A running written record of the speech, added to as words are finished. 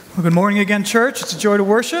Well, good morning again, church. It's a joy to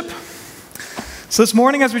worship. So this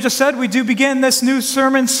morning, as we just said, we do begin this new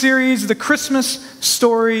sermon series, The Christmas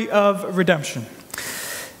Story of Redemption.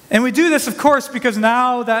 And we do this, of course, because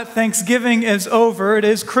now that Thanksgiving is over, it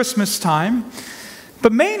is Christmas time.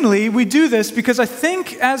 But mainly, we do this because I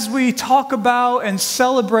think as we talk about and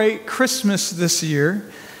celebrate Christmas this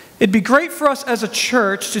year, it'd be great for us as a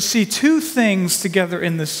church to see two things together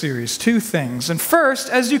in this series, two things. And first,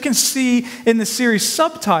 as you can see in the series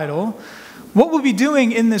subtitle, what we'll be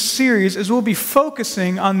doing in this series is we'll be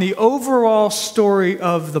focusing on the overall story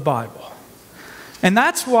of the Bible. And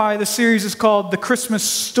that's why the series is called The Christmas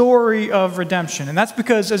Story of Redemption. And that's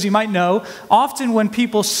because, as you might know, often when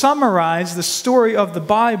people summarize the story of the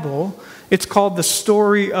Bible, it's called the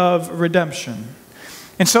story of redemption.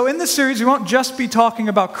 And so in this series, we won't just be talking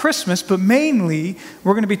about Christmas, but mainly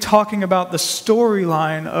we're going to be talking about the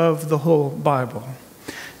storyline of the whole Bible.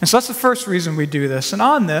 And so that's the first reason we do this. And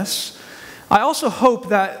on this, I also hope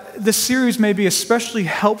that this series may be especially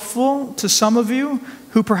helpful to some of you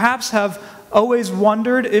who perhaps have always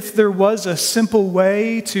wondered if there was a simple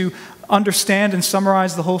way to understand and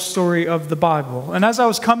summarize the whole story of the Bible. And as I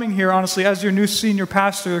was coming here, honestly, as your new senior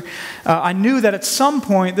pastor, I knew that at some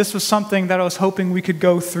point this was something that I was hoping we could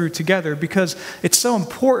go through together because it's so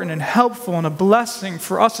important and helpful and a blessing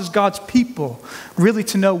for us as God's people really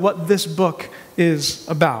to know what this book is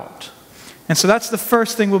about. And so that's the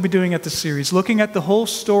first thing we'll be doing at the series, looking at the whole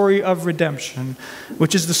story of redemption,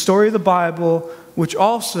 which is the story of the Bible, which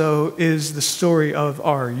also is the story of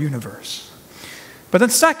our universe. But then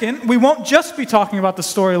second, we won't just be talking about the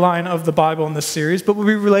storyline of the Bible in this series, but we'll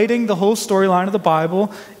be relating the whole storyline of the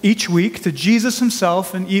Bible each week to Jesus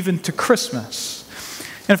himself and even to Christmas.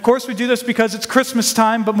 And of course, we do this because it's Christmas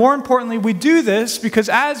time, but more importantly, we do this because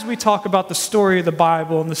as we talk about the story of the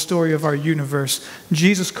Bible and the story of our universe,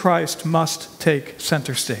 Jesus Christ must take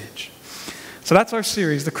center stage. So that's our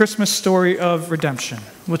series, The Christmas Story of Redemption,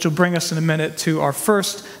 which will bring us in a minute to our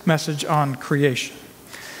first message on creation.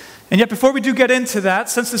 And yet before we do get into that,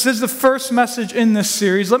 since this is the first message in this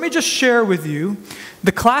series, let me just share with you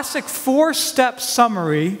the classic 4-step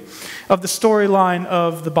summary of the storyline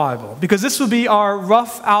of the Bible, because this will be our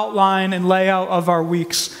rough outline and layout of our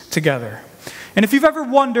weeks together. And if you've ever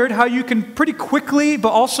wondered how you can pretty quickly,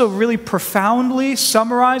 but also really profoundly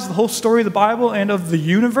summarize the whole story of the Bible and of the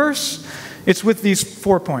universe, it's with these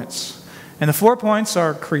 4 points. And the 4 points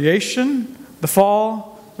are creation, the fall,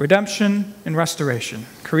 redemption, and restoration.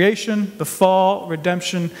 Creation, the fall,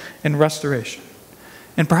 redemption, and restoration.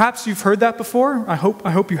 And perhaps you've heard that before. I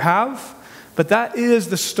hope you have. But that is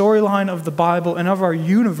the storyline of the Bible and of our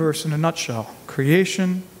universe in a nutshell.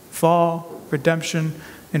 Creation, fall, redemption,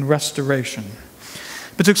 and restoration.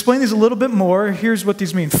 But to explain these a little bit more, here's what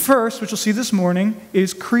these mean. First, which you'll see this morning,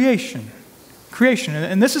 is creation. Creation.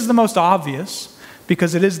 And this is the most obvious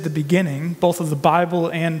because it is the beginning, both of the Bible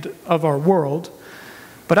and of our world.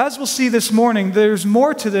 But as we'll see this morning, there's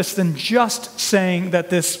more to this than just saying that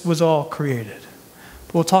this was all created.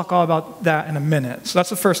 We'll talk all about that in a minute. So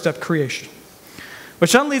that's the first step, creation.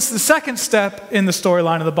 Which then leads to the second step in the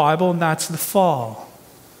storyline of the Bible, and that's the fall.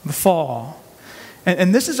 The fall.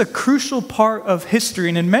 And this is a crucial part of history,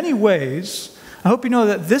 and in many ways, I hope you know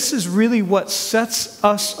that this is really what sets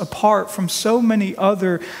us apart from so many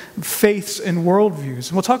other faiths and worldviews.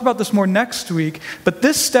 And we'll talk about this more next week, but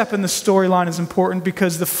this step in the storyline is important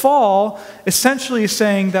because the fall essentially is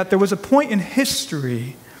saying that there was a point in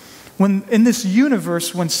history when, in this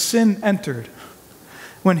universe, when sin entered,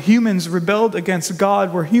 when humans rebelled against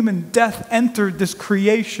God, where human death entered this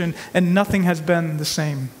creation, and nothing has been the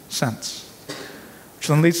same since. Which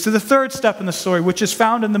then leads to the third step in the story, which is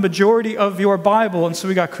found in the majority of your Bible. And so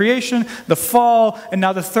we got creation, the fall, and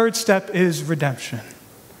now the third step is redemption.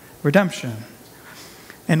 Redemption.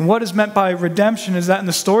 And what is meant by redemption is that in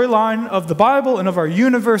the storyline of the Bible and of our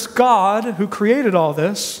universe, God, who created all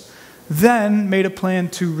this, then made a plan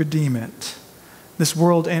to redeem it, this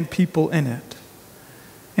world and people in it.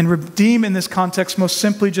 And redeem in this context most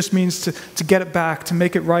simply just means to get it back, to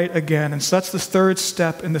make it right again. And so that's the third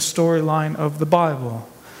step in the storyline of the Bible.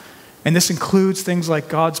 And this includes things like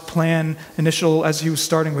God's plan initial as he was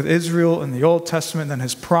starting with Israel in the Old Testament, then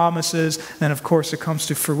his promises, and then of course it comes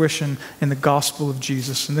to fruition in the gospel of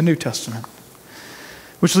Jesus in the New Testament.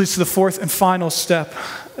 Which leads to the fourth and final step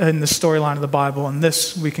in the storyline of the Bible, and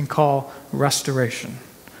this we can call restoration.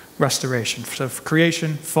 Restoration. So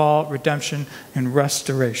creation, fall, redemption, and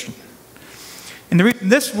restoration. And the reason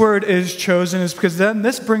this word is chosen is because then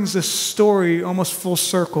this brings this story almost full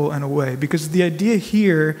circle in a way. Because the idea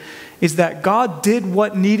here is that God did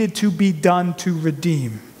what needed to be done to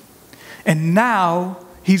redeem. And now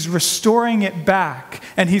He's restoring it back.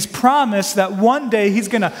 And he's promised that one day he's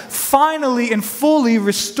going to finally and fully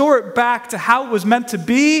restore it back to how it was meant to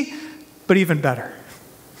be, but even better.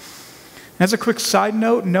 As a quick side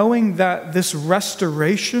note, knowing that this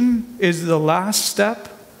restoration is the last step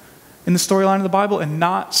in the storyline of the Bible and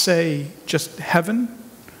not, say, just heaven,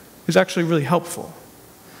 is actually really helpful.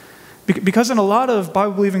 Because in a lot of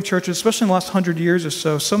Bible-believing churches, especially in the last 100 years or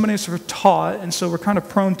so, so many of us are taught, and so we're kind of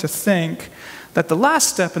prone to think that the last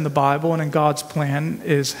step in the Bible and in God's plan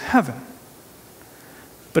is heaven.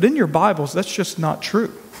 But in your Bibles, that's just not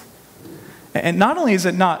true. And not only is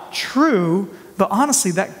it not true, but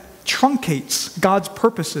honestly, that truncates God's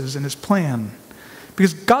purposes and his plan.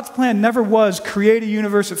 Because God's plan never was create a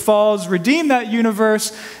universe that falls, redeem that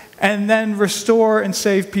universe, and then restore and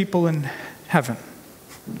save people in heaven.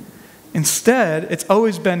 Instead, it's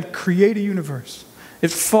always been create a universe.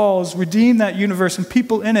 It falls, redeem that universe and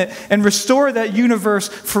people in it, and restore that universe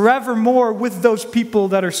forevermore with those people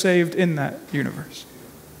that are saved in that universe.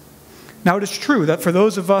 Now, it is true that for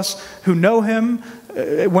those of us who know him,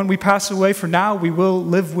 when we pass away, for now, we will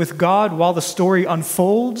live with God while the story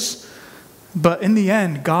unfolds. But in the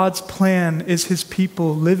end, God's plan is his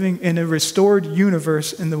people living in a restored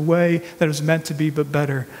universe in the way that it was meant to be, but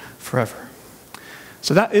better forever.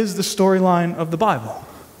 So that is the storyline of the Bible.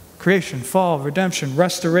 Creation, fall, redemption,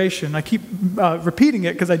 restoration. I keep repeating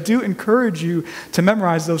it because I do encourage you to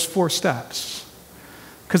memorize those 4 steps.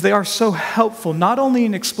 Because they are so helpful, not only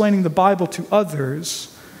in explaining the Bible to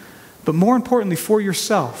others, but more importantly for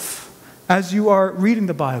yourself as you are reading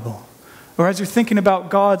the Bible, or as you're thinking about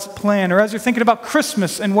God's plan, or as you're thinking about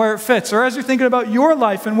Christmas and where it fits, or as you're thinking about your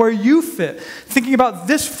life and where you fit. Thinking about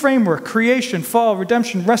this framework, creation, fall,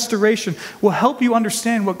 redemption, restoration, will help you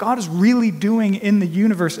understand what God is really doing in the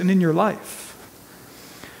universe and in your life.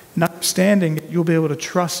 And understanding, you'll be able to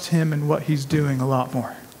trust him and what he's doing a lot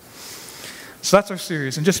more. So that's our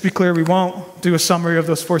series. And just to be clear, we won't do a summary of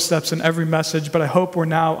those 4 steps in every message, but I hope we're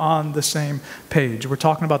now on the same page. We're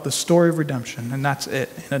talking about the story of redemption, and that's it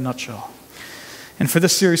in a nutshell. And for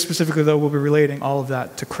this series specifically, though, we'll be relating all of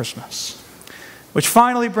that to Christmas. Which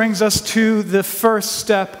finally brings us to the first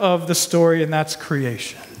step of the story, and that's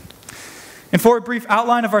creation. And for a brief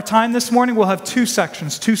outline of our time this morning, we'll have two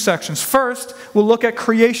sections. First, we'll look at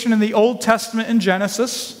creation in the Old Testament in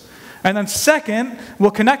Genesis. And then second, we'll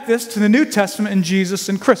connect this to the New Testament in Jesus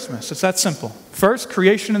and Christmas. It's that simple. First,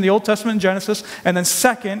 creation in the Old Testament in Genesis, and then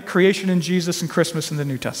second, creation in Jesus and Christmas in the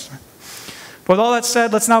New Testament. But with all that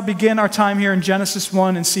said, let's now begin our time here in Genesis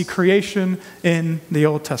 1 and see creation in the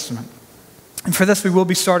Old Testament. And for this, we will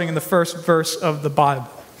be starting in the first verse of the Bible.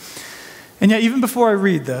 And yet, even before I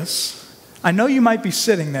read this, I know you might be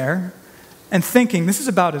sitting there and thinking, this is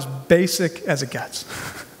about as basic as it gets.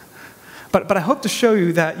 But I hope to show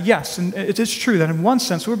you that, yes, and it is true that in one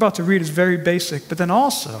sense, what we're about to read is very basic, but then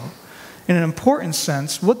also, in an important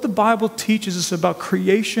sense, what the Bible teaches us about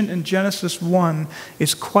creation in Genesis 1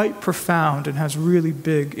 is quite profound and has really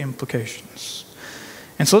big implications.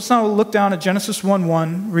 And so let's now look down at Genesis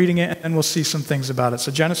 1:1, reading it, and we'll see some things about it.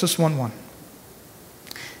 So Genesis 1:1.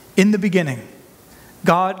 In the beginning,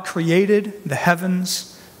 God created the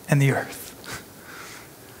heavens and the earth.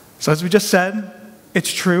 So as we just said,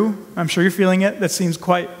 it's true. I'm sure you're feeling it. That seems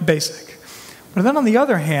quite basic. But then on the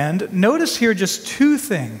other hand, notice here just 2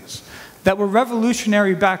 things that were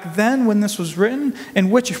revolutionary back then when this was written, and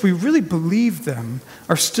which, if we really believe them,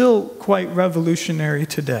 are still quite revolutionary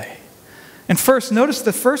today. And first, notice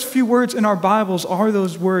the first few words in our Bibles are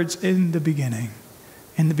those words, in the beginning.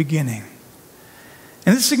 In the beginning.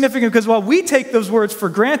 And this is significant because while we take those words for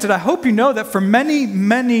granted, I hope you know that for many,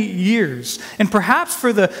 many years, and perhaps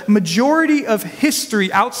for the majority of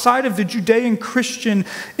history outside of the Judean Christian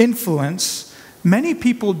influence, many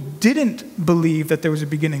people didn't believe that there was a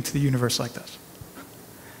beginning to the universe like this.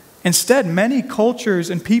 Instead, many cultures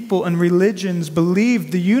and people and religions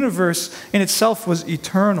believed the universe in itself was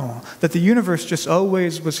eternal, that the universe just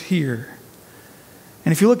always was here.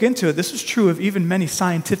 And if you look into it, this is true of even many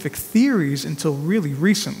scientific theories until really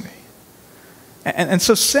recently. And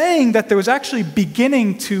so saying that there was actually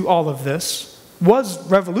beginning to all of this was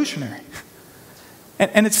revolutionary.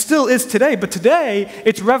 And it still is today. But today,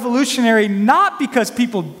 it's revolutionary not because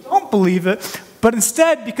people don't believe it, but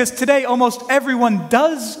instead because today almost everyone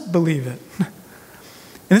does believe it.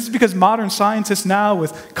 And this is because modern scientists now,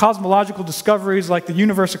 with cosmological discoveries like the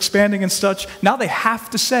universe expanding and such, now they have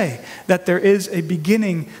to say that there was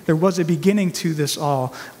a beginning to this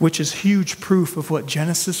all, which is huge proof of what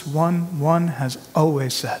Genesis 1:1 has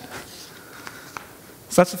always said.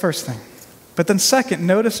 So that's the first thing. But then second,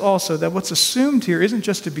 notice also that what's assumed here isn't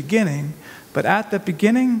just a beginning, but at that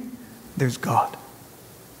beginning, there's God.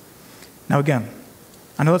 Now again,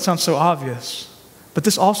 I know that sounds so obvious, but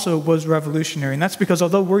this also was revolutionary. And that's because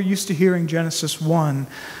although we're used to hearing Genesis 1,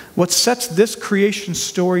 what sets this creation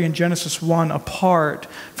story in Genesis 1 apart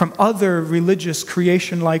from other religious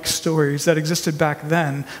creation-like stories that existed back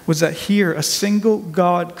then was that here a single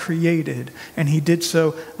God created, and he did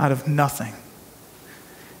so out of nothing.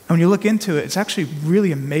 And when you look into it, it's actually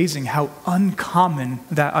really amazing how uncommon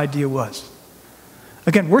that idea was.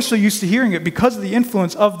 Again, we're so used to hearing it because of the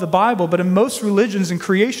influence of the Bible, but in most religions and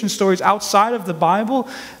creation stories outside of the Bible,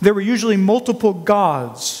 there were usually multiple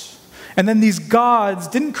gods. And then these gods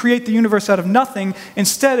didn't create the universe out of nothing.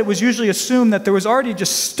 Instead, it was usually assumed that there was already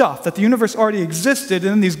just stuff, that the universe already existed,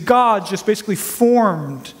 and then these gods just basically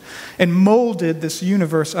formed and molded this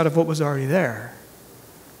universe out of what was already there.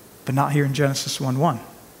 But not here in Genesis 1:1.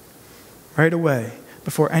 Right away,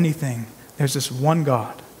 before anything, there's this one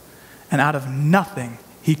God. And out of nothing,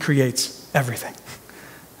 he creates everything,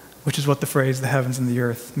 which is what the phrase, the heavens and the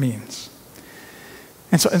earth, means.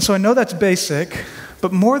 And so I know that's basic,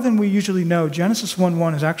 but more than we usually know, Genesis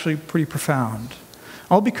 1:1 is actually pretty profound.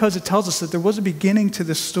 All because it tells us that there was a beginning to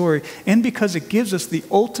this story, and because it gives us the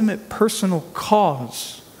ultimate personal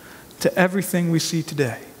cause to everything we see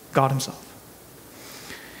today, God himself.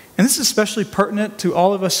 And this is especially pertinent to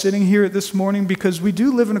all of us sitting here this morning because we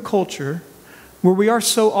do live in a culture where we are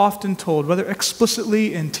so often told, whether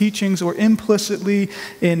explicitly in teachings or implicitly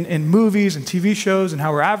in movies and TV shows and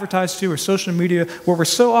how we're advertised to or social media, where we're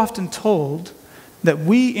so often told that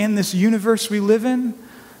we in this universe we live in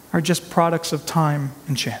are just products of time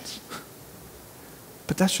and chance.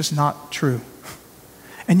 But that's just not true.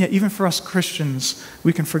 And yet, even for us Christians,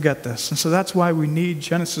 we can forget this. And so that's why we need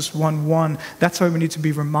Genesis 1:1. That's why we need to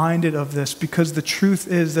be reminded of this, because the truth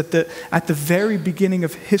is that at the very beginning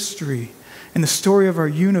of history, in the story of our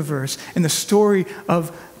universe, in the story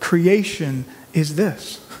of creation, is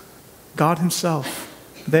this: God himself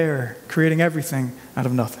there, creating everything out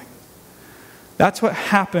of nothing. That's what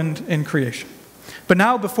happened in creation. But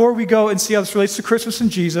now, before we go and see how this relates to Christmas and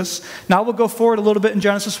Jesus, now we'll go forward a little bit in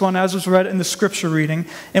Genesis 1, as was read in the scripture reading,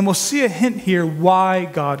 and we'll see a hint here why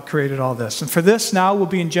God created all this. And for this, now we'll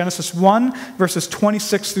be in Genesis 1, verses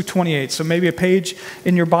 26 through 28. So maybe a page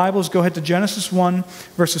in your Bibles, go ahead to Genesis 1,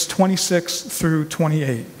 verses 26 through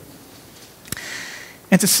 28.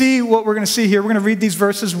 And to see what we're going to see here, we're going to read these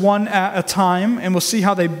verses one at a time, and we'll see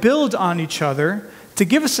how they build on each other to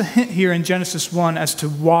give us a hint here in Genesis 1 as to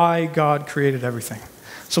why God created everything.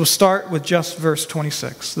 So we'll start with just verse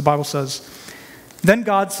 26. The Bible says, "Then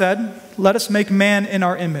God said, 'Let us make man in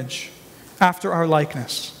our image, after our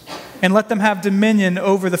likeness, and let them have dominion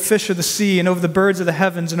over the fish of the sea, and over the birds of the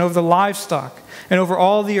heavens, and over the livestock, and over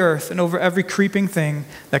all the earth, and over every creeping thing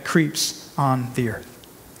that creeps on the earth.'"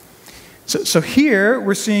 So here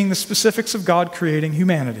we're seeing the specifics of God creating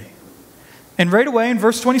humanity. And right away in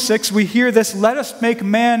verse 26, we hear this: "Let us make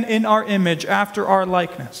man in our image, after our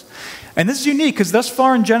likeness." And this is unique because thus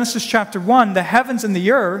far in Genesis chapter 1, the heavens and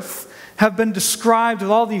the earth have been described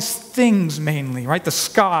with all these things mainly, right? The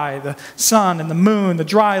sky, the sun and the moon, the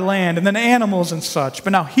dry land, and then animals and such.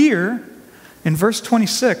 But now here, in verse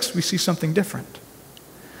 26, we see something different.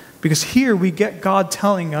 Because here we get God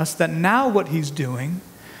telling us that now what he's doing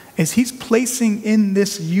is he's placing in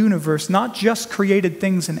this universe not just created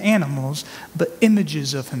things and animals, but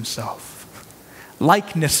images of himself,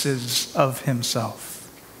 likenesses of himself.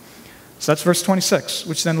 So that's verse 26,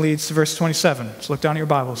 which then leads to verse 27. So look down at your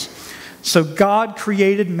Bibles. "So God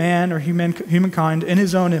created man, or humankind, in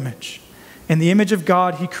his own image. In the image of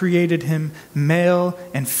God he created him, male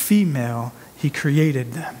and female he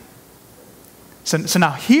created them." So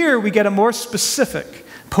now here we get a more specific,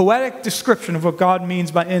 poetic description of what God means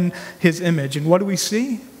by in his image. And what do we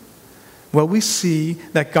see? Well, we see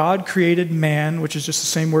that God created man, which is just the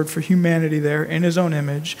same word for humanity there, in his own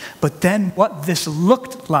image. But then what this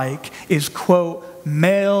looked like is, quote,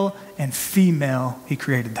 "male and female he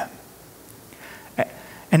created them."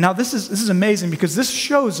 And now this is amazing because this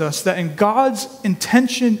shows us that in God's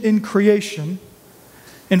intention in creation,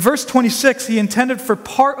 in verse 26, he intended for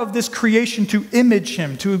part of this creation to image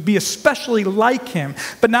him, to be especially like him.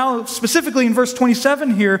 But now, specifically in verse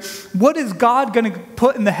 27 here, what is God going to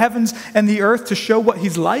put in the heavens and the earth to show what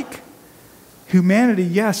he's like? Humanity,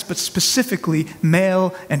 yes, but specifically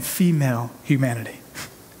male and female humanity.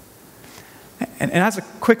 And as a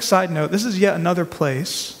quick side note, this is yet another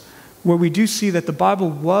place where we do see that the Bible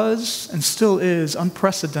was and still is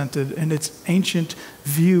unprecedented in its ancient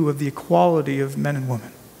view of the equality of men and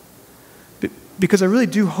women. Because I really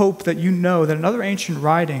do hope that you know that in other ancient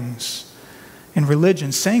writings and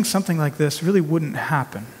religions, saying something like this really wouldn't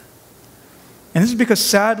happen. And this is because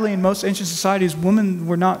sadly in most ancient societies, women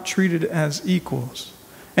were not treated as equals.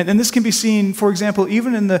 And this can be seen, for example,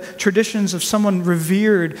 even in the traditions of someone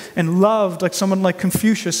revered and loved, like someone like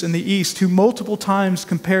Confucius in the East, who multiple times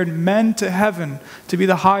compared men to heaven to be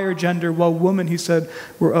the higher gender, while women, he said,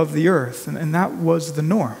 were of the earth. And that was the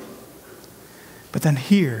norm. But then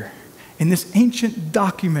here, in this ancient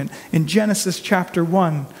document in Genesis chapter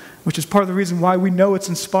 1, which is part of the reason why we know it's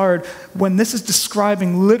inspired, when this is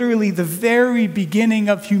describing literally the very beginning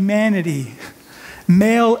of humanity,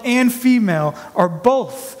 male and female are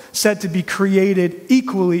both said to be created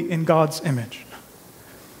equally in God's image,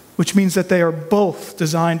 which means that they are both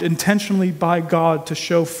designed intentionally by God to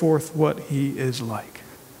show forth what he is like.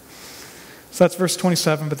 So that's verse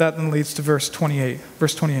 27, but that then leads to verse 28.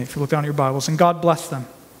 Verse 28, if you look down at your Bibles. And God blessed them.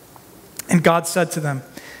 And God said to them,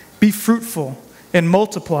 "Be fruitful and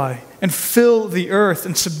multiply and fill the earth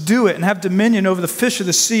and subdue it and have dominion over the fish of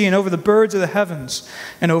the sea and over the birds of the heavens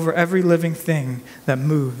and over every living thing that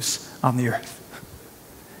moves on the earth."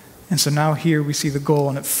 And so now here we see the goal.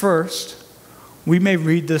 And at first, we may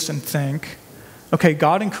read this and think, okay,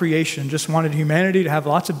 God in creation just wanted humanity to have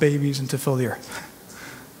lots of babies and to fill the earth.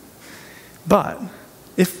 But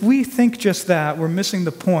if we think just that, we're missing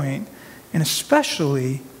the point, and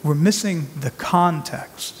especially we're missing the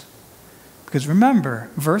context. Because remember,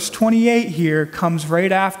 verse 28 here comes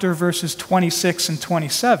right after verses 26 and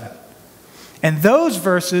 27. And those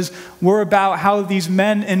verses were about how these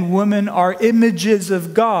men and women are images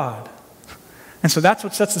of God. And so that's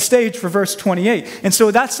what sets the stage for verse 28. And so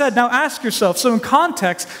with that said, now ask yourself, so in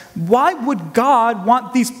context, why would God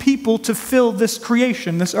want these people to fill this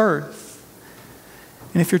creation, this earth?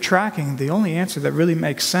 And if you're tracking, the only answer that really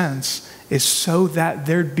makes sense is so that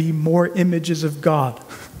there'd be more images of God.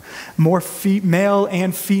 More male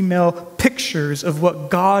and female pictures of what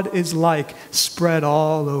God is like spread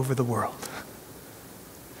all over the world.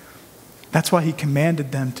 That's why he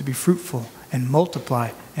commanded them to be fruitful and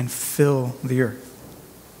multiply and fill the earth.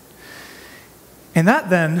 And that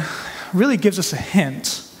then really gives us a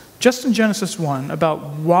hint, just in Genesis 1,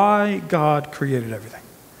 about why God created everything.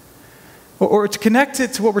 Or to connect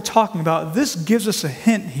it to what we're talking about, this gives us a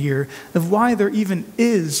hint here of why there even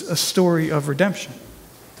is a story of redemption.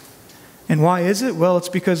 And why is it? Well, it's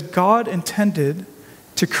because God intended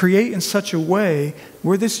to create in such a way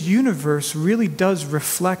where this universe really does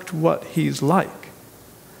reflect what he's like.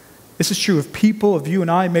 This is true of people, of you and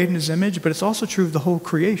I, made in his image, but it's also true of the whole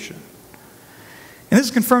creation. And this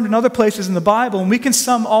is confirmed in other places in the Bible, and we can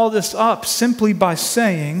sum all this up simply by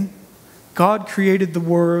saying God created the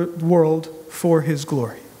world for his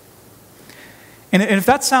glory. And if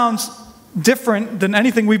that sounds different than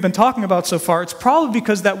anything we've been talking about so far, it's probably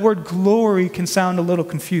because that word glory can sound a little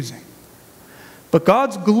confusing. But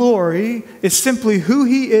God's glory is simply who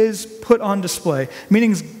he is put on display.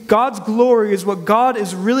 Meaning God's glory is what God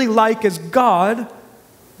is really like as God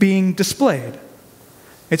being displayed.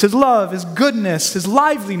 It's his love, his goodness, his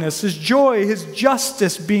liveliness, his joy, his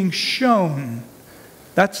justice being shown.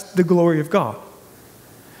 That's the glory of God.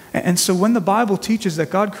 And so when the Bible teaches that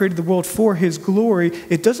God created the world for his glory,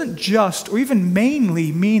 it doesn't just, or even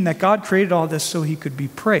mainly, mean that God created all this so he could be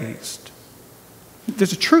praised.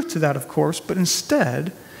 There's a truth to that, of course, but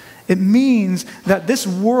instead, it means that this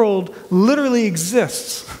world literally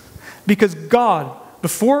exists because God,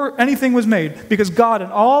 before anything was made, because God,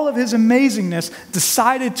 in all of his amazingness,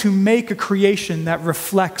 decided to make a creation that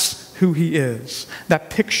reflects who he is, that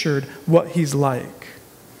pictured what he's like.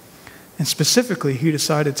 And specifically, he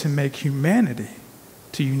decided to make humanity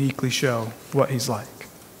to uniquely show what he's like.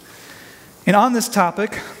 And on this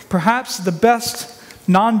topic, perhaps the best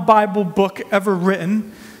non-Bible book ever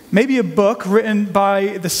written, maybe a book written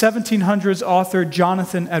by the 1700s author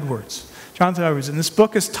Jonathan Edwards. Jonathan Edwards. And this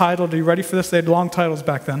book is titled, are you ready for this? They had long titles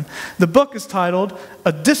back then. The book is titled,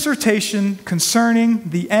 A Dissertation Concerning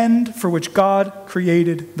the End for Which God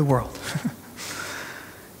Created the World.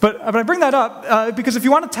 But I bring that up because if you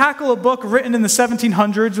want to tackle a book written in the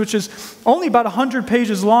 1700s, which is only about 100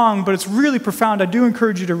 pages long, but it's really profound, I do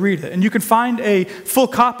encourage you to read it. And you can find a full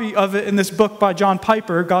copy of it in this book by John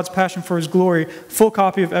Piper, God's Passion for His Glory. Full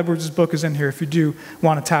copy of Edwards' book is in here if you do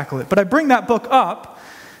want to tackle it. But I bring that book up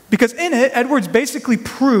because in it, Edwards basically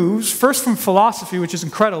proves, first from philosophy, which is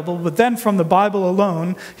incredible, but then from the Bible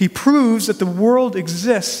alone, he proves that the world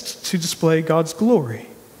exists to display God's glory.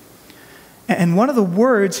 And one of the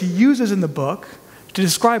words he uses in the book to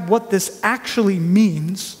describe what this actually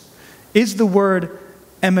means is the word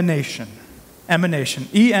emanation. Emanation.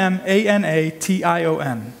 E-M-A-N-A-T-I-O-N.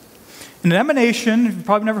 And an emanation, you've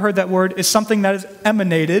probably never heard that word, is something that is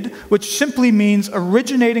emanated, which simply means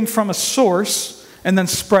originating from a source and then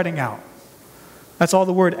spreading out. That's all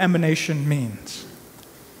the word emanation means.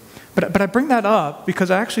 But I bring that up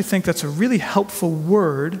because I actually think that's a really helpful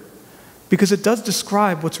word because it does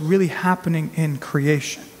describe what's really happening in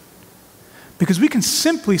creation. Because we can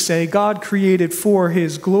simply say God created for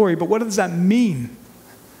his glory, but what does that mean?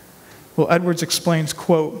 Well, Edwards explains,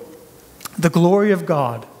 quote, "The glory of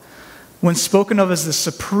God, when spoken of as the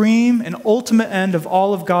supreme and ultimate end of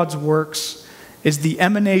all of God's works, is the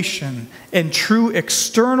emanation and true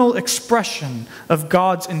external expression of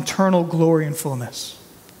God's internal glory and fullness."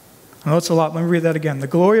 I know it's a lot. Let me read that again. "The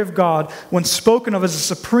glory of God, when spoken of as the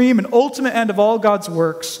supreme and ultimate end of all God's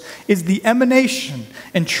works, is the emanation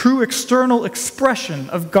and true external expression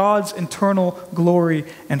of God's internal glory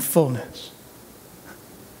and fullness."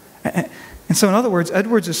 And so, in other words,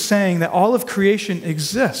 Edwards is saying that all of creation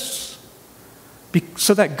exists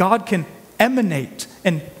so that God can emanate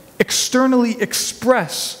and externally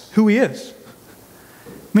express who he is.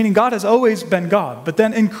 Meaning God has always been God. But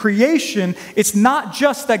then in creation, it's not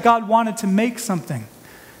just that God wanted to make something,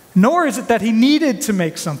 nor is it that he needed to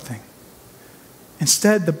make something.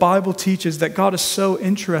 Instead, the Bible teaches that God is so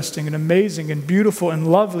interesting and amazing and beautiful and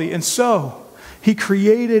lovely, and so he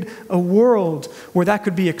created a world where that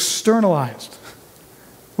could be externalized,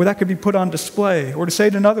 where that could be put on display. Or to say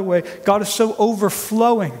it another way, God is so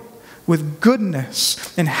overflowing with goodness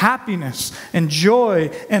and happiness and joy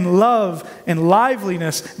and love and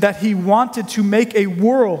liveliness that he wanted to make a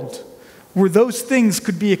world where those things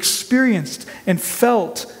could be experienced and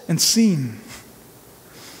felt and seen.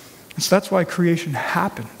 And so that's why creation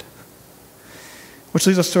happened. Which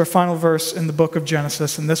leads us to our final verse in the book of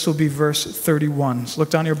Genesis, and this will be verse 31. So look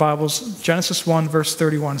down in your Bibles, Genesis 1, verse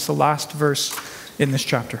 31. It's the last verse in this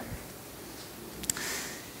chapter.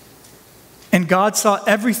 "And God saw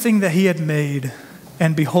everything that he had made,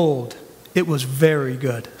 and behold, it was very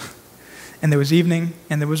good. And there was evening,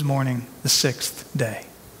 and there was morning, the sixth day."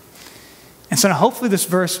 And so now hopefully this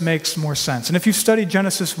verse makes more sense. And if you've studied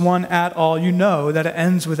Genesis 1 at all, you know that it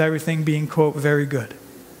ends with everything being, quote, very good.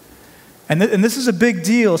 And this is a big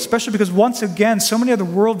deal, especially because once again, so many other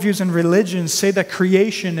worldviews and religions say that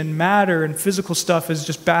creation and matter and physical stuff is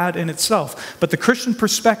just bad in itself. But the Christian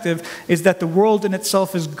perspective is that the world in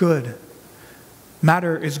itself is good.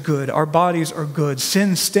 Matter is good. Our bodies are good.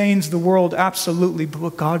 Sin stains the world, absolutely, but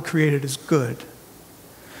what God created is good.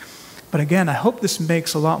 But again, I hope this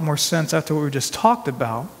makes a lot more sense after what we just talked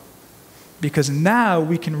about, because now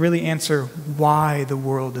we can really answer why the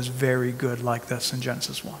world is very good like this in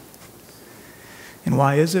Genesis 1. And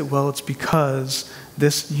why is it? Well, it's because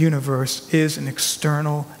this universe is an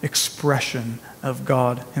external expression of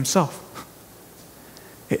God himself.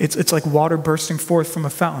 It's like water bursting forth from a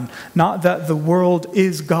fountain. Not that the world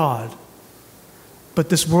is God, but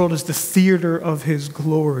this world is the theater of his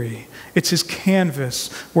glory. It's his canvas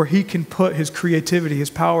where he can put his creativity, his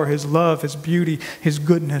power, his love, his beauty, his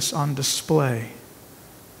goodness on display.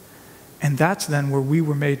 And that's then where we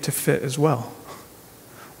were made to fit as well.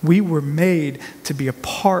 We were made to be a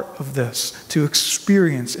part of this, to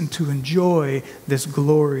experience and to enjoy this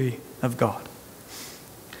glory of God.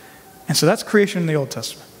 And so that's creation in the Old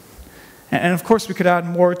Testament. And of course we could add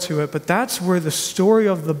more to it, but that's where the story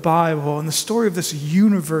of the Bible and the story of this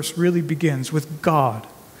universe really begins, with God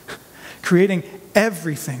creating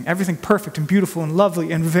everything perfect and beautiful and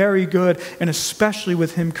lovely and very good, and especially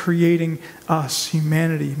with him creating us,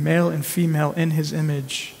 humanity, male and female, in his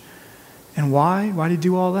image. And why? Why did he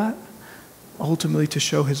do all that? Ultimately to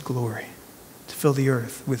show his glory, to fill the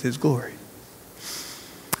earth with his glory.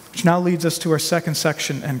 Which now leads us to our second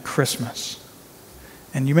section and Christmas.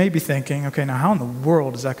 And you may be thinking, okay, now how in the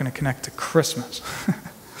world is that going to connect to Christmas?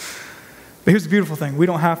 But here's the beautiful thing. We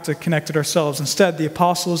don't have to connect it ourselves. Instead, the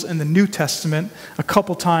apostles in the New Testament a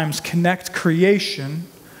couple times connect creation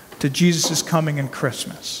to Jesus' coming and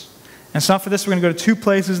Christmas. And so for this, we're going to go to two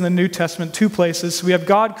places in the New Testament, two places. So we have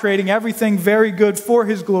God creating everything very good for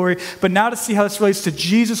his glory. But now to see how this relates to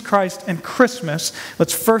Jesus Christ and Christmas,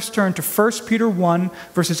 let's first turn to 1 Peter 1,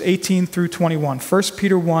 verses 18 through 21. 1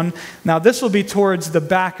 Peter 1. Now this will be towards the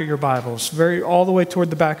back of your Bibles, all the way toward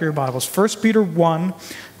the back of your Bibles. 1 Peter 1,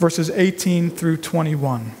 verses 18 through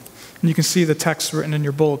 21. And you can see the text written in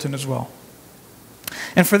your bulletin as well.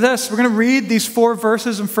 And for this, we're going to read these four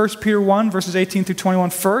verses in 1 Peter 1, verses 18 through 21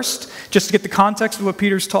 first, just to get the context of what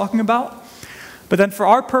Peter's talking about. But then for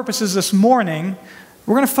our purposes this morning,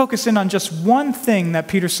 we're going to focus in on just one thing that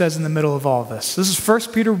Peter says in the middle of all of this. This is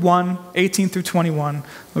 1 Peter 1, 18 through 21.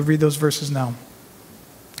 We'll read those verses now.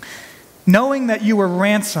 "Knowing that you were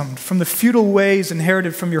ransomed from the futile ways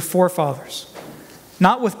inherited from your forefathers,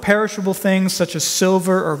 not with perishable things such as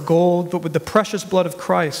silver or gold, but with the precious blood of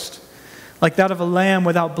Christ, like that of a lamb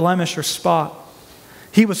without blemish or spot.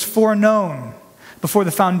 He was foreknown before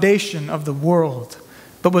the foundation of the world,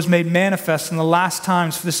 but was made manifest in the last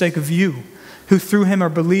times for the sake of you, who through him are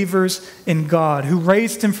believers in God, who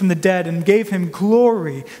raised him from the dead and gave him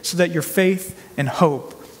glory so that your faith and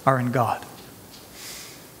hope are in God.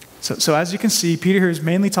 So as you can see, Peter here is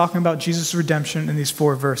mainly talking about Jesus' redemption in these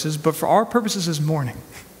 4 verses, but for our purposes this morning,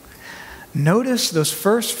 notice those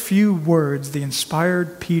first few words the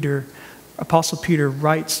inspired Apostle Peter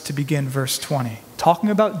writes to begin verse 20.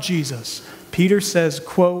 Talking about Jesus, Peter says,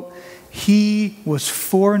 quote, "He was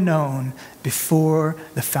foreknown before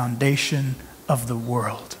the foundation of the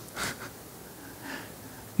world."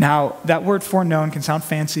 Now, that word foreknown can sound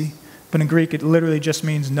fancy, but in Greek it literally just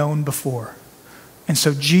means known before. And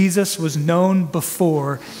so Jesus was known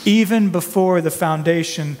before, even before the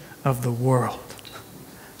foundation of the world.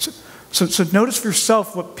 So notice for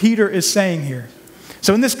yourself what Peter is saying here.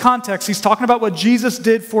 So in this context, he's talking about what Jesus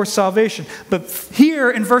did for salvation. But here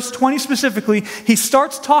in verse 20 specifically, he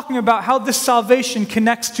starts talking about how this salvation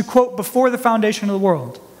connects to, quote, before the foundation of the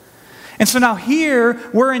world. And so now here,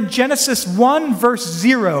 we're in Genesis 1 verse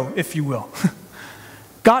 0, if you will.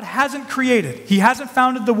 God hasn't created. He hasn't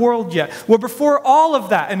founded the world yet. Well, before all of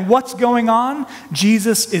that and what's going on,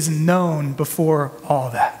 Jesus is known before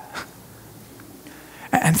all that.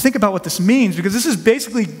 And think about what this means, because this is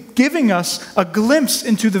basically giving us a glimpse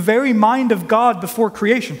into the very mind of God before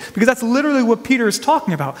creation, because that's literally what Peter is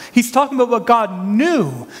talking about. He's talking about what God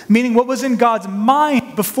knew, meaning what was in God's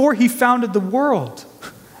mind before he founded the world.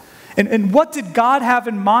 And what did God have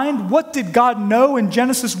in mind? What did God know in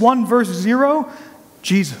Genesis 1 verse 0?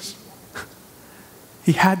 Jesus.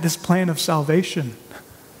 He had this plan of salvation,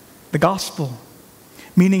 the gospel,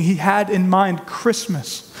 meaning he had in mind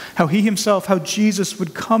Christmas, how Jesus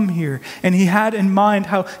would come here. And he had in mind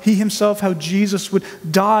how Jesus would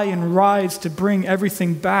die and rise to bring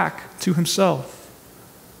everything back to himself.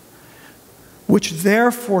 Which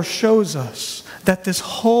therefore shows us that this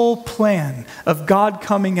whole plan of God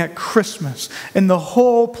coming at Christmas and the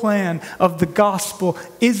whole plan of the gospel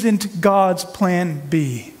isn't God's plan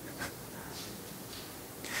B.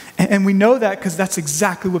 And we know that because that's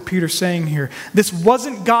exactly what Peter's saying here. This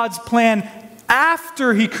wasn't God's plan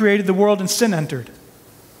after he created the world and sin entered.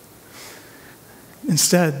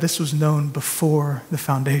 Instead, this was known before the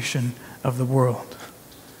foundation of the world.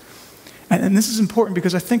 And this is important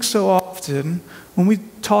because I think so often when we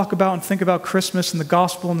talk about and think about Christmas and the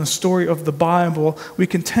gospel and the story of the Bible, we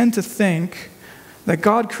can tend to think that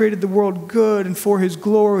God created the world good and for his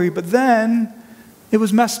glory, but then it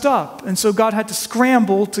was messed up. And so God had to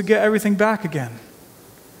scramble to get everything back again.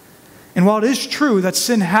 And while it is true that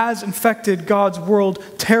sin has infected God's world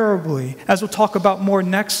terribly, as we'll talk about more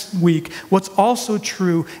next week, what's also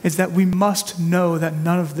true is that we must know that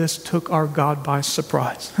none of this took our God by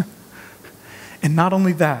surprise. And not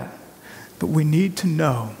only that, but we need to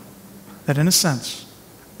know that in a sense,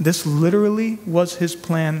 this literally was his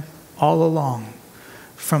plan all along,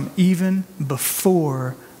 from even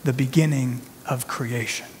before the beginning of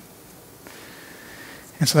creation.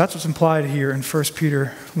 And so that's what's implied here in 1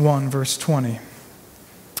 Peter 1, verse 20.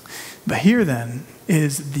 But here then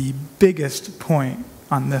is the biggest point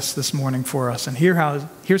on this morning for us. And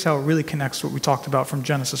here's how it really connects to what we talked about from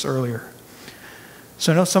Genesis earlier.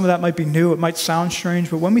 So I know some of that might be new, it might sound strange,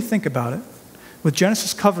 but when we think about it, with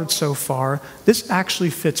Genesis covered so far, this actually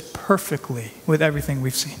fits perfectly with everything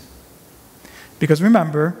we've seen. Because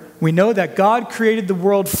remember, we know that God created the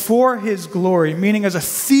world for his glory, meaning as a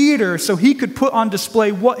theater so he could put on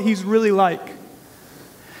display what he's really like.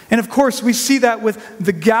 And of course, we see that with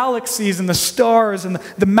the galaxies and the stars and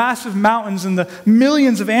the massive mountains and the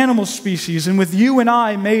millions of animal species, and with you and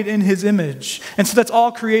I made in his image. And so that's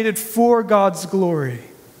all created for God's glory.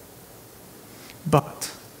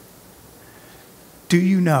 But do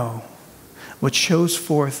you know what shows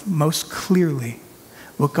forth most clearly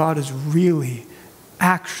what God is really,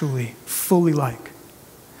 actually, fully like?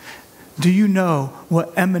 Do you know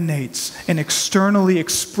what emanates and externally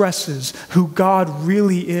expresses who God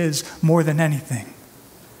really is more than anything?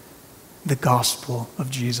 The gospel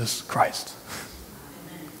of Jesus Christ.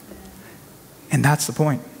 And that's the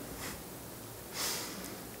point.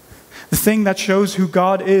 The thing that shows who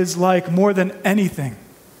God is like more than anything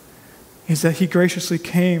is that he graciously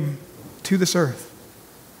came to this earth,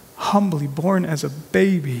 humbly born as a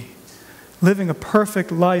baby, living a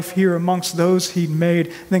perfect life here amongst those he'd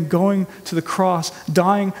made, then going to the cross,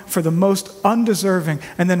 dying for the most undeserving,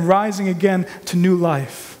 and then rising again to new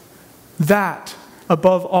life. That,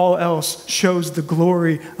 above all else, shows the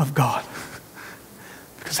glory of God.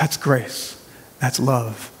 Because that's grace, that's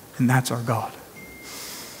love, and that's our God.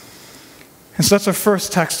 And so that's our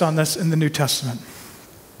first text on this in the New Testament.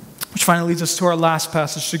 Which finally leads us to our last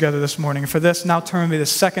passage together this morning. And for this, now turn with me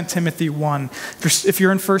to 2 Timothy 1. If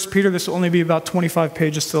you're in 1 Peter, this will only be about 25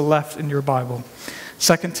 pages to the left in your Bible.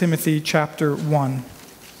 2 Timothy chapter 1.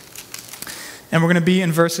 And we're going to be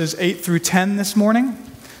in verses 8 through 10 this morning,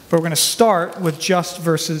 but we're going to start with just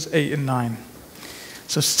verses 8 and 9.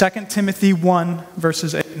 So 2 Timothy 1,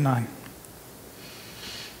 verses 8 and 9.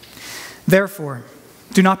 Therefore,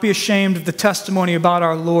 do not be ashamed of the testimony about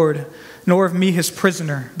our Lord, nor of me his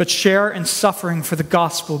prisoner, but share in suffering for the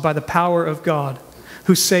gospel by the power of God,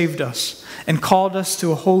 who saved us and called us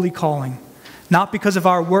to a holy calling, not because of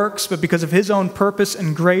our works, but because of his own purpose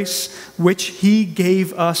and grace, which he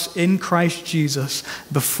gave us in Christ Jesus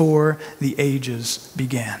before the ages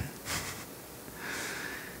began.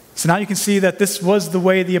 So now you can see that this was the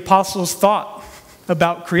way the apostles thought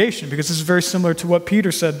about creation, because this is very similar to what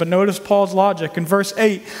Peter said. But notice Paul's logic. In verse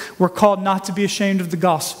 8, we're called not to be ashamed of the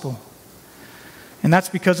gospel. And that's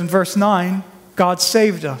because in verse 9, God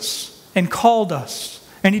saved us and called us.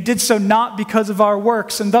 And he did so not because of our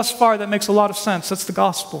works. And thus far, that makes a lot of sense. That's the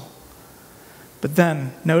gospel. But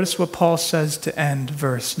then, notice what Paul says to end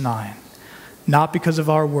verse 9. Not because of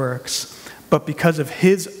our works, but because of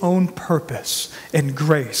his own purpose and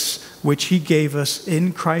grace, which he gave us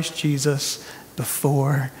in Christ Jesus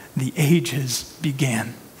before the ages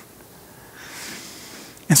began.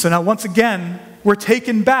 And so now once again, we're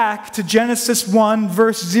taken back to Genesis 1,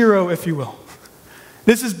 verse 0, if you will.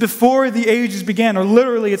 This is before the ages began, or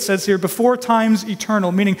literally it says here, before times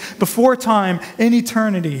eternal, meaning before time in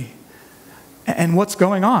eternity. And what's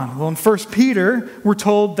going on? Well, in 1 Peter, we're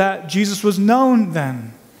told that Jesus was known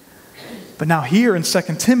then. But now here in 2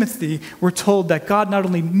 Timothy, we're told that God not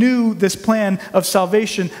only knew this plan of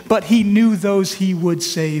salvation, but he knew those he would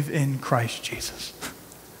save in Christ Jesus.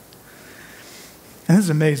 And this is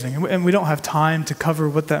amazing. And we don't have time to cover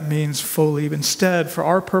what that means fully. But instead, for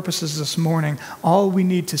our purposes this morning, all we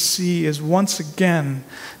need to see is once again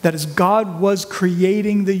that as God was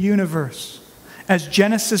creating the universe, as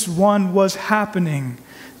Genesis 1 was happening,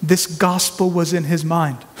 this gospel was in his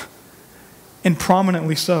mind. And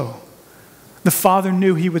prominently so. The Father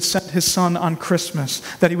knew he would send his Son on Christmas,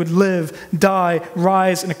 that he would live, die,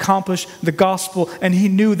 rise, and accomplish the gospel. And he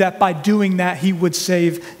knew that by doing that, he would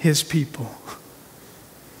save his people.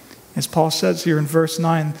 As Paul says here in verse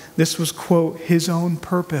 9, this was, quote, his own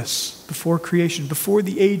purpose before creation, before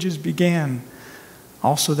the ages began,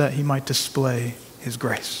 also that he might display his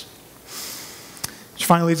grace. Which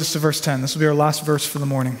finally leads us to verse 10. This will be our last verse for the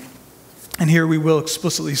morning. And here we will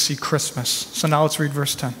explicitly see Christmas. So now let's read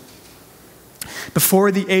verse 10. Before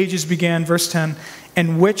the ages began, verse 10,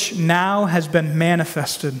 and which now has been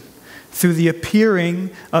manifested through the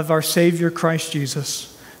appearing of our Savior Christ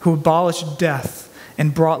Jesus, who abolished death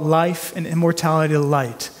and brought life and immortality to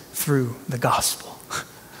light through the gospel.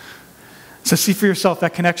 So see for yourself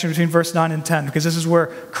that connection between verse 9 and 10, because this is where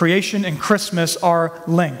creation and Christmas are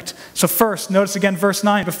linked. So first, notice again verse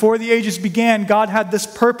 9. Before the ages began, God had this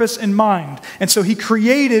purpose in mind. And so he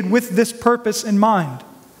created with this purpose in mind.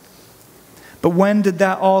 But when did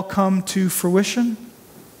that all come to fruition?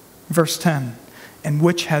 Verse 10, and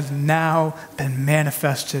which has now been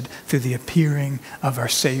manifested through the appearing of our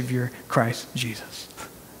Savior, Christ Jesus.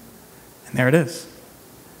 And there it is.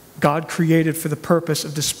 God created for the purpose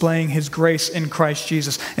of displaying his grace in Christ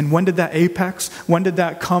Jesus. And when did that apex, when did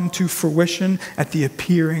that come to fruition? At the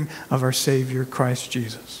appearing of our Savior, Christ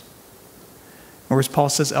Jesus. Or as Paul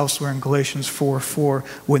says elsewhere in Galatians 4:4,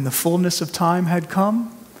 when the fullness of time had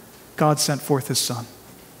come, God sent forth his Son.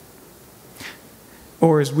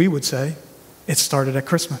 Or as we would say, it started at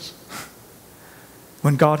Christmas.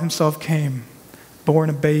 When God himself came, born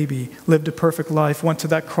a baby, lived a perfect life, went to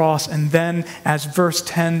that cross, and then, as verse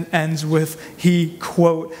 10 ends with, he,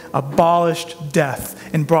 quote, abolished death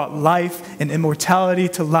and brought life and immortality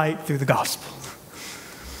to light through the gospel.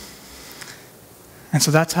 And so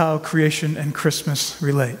that's how creation and Christmas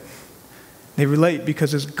relate. They relate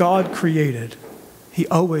because as God created, he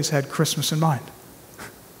always had Christmas in mind.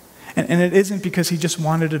 And it isn't because he just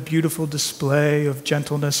wanted a beautiful display of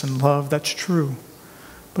gentleness and love. That's true.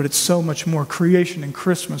 But it's so much more. Creation and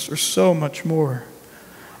Christmas are so much more.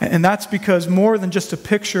 And that's because more than just a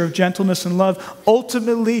picture of gentleness and love,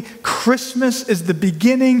 ultimately, Christmas is the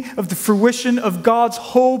beginning of the fruition of God's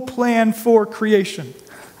whole plan for creation.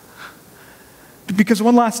 Because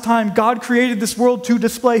one last time, God created this world to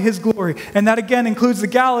display his glory. And that again includes the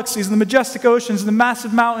galaxies and the majestic oceans and the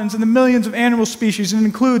massive mountains and the millions of animal species. And it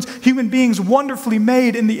includes human beings wonderfully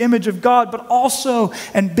made in the image of God. But also,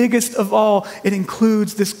 and biggest of all, it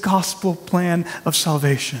includes this gospel plan of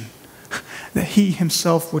salvation. that he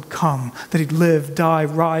himself would come, that he'd live, die,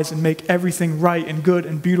 rise, and make everything right and good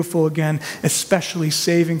and beautiful again, especially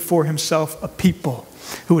saving for himself a people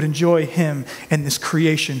who would enjoy him and this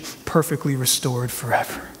creation perfectly restored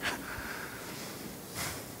forever.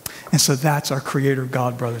 And so that's our Creator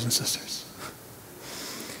God, brothers and sisters.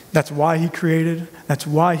 That's why he created. That's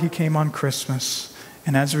why he came on Christmas.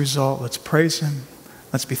 And as a result, let's praise him.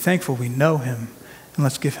 Let's be thankful we know him. And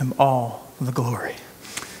let's give him all the glory.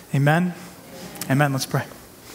 Amen? Amen. Let's pray.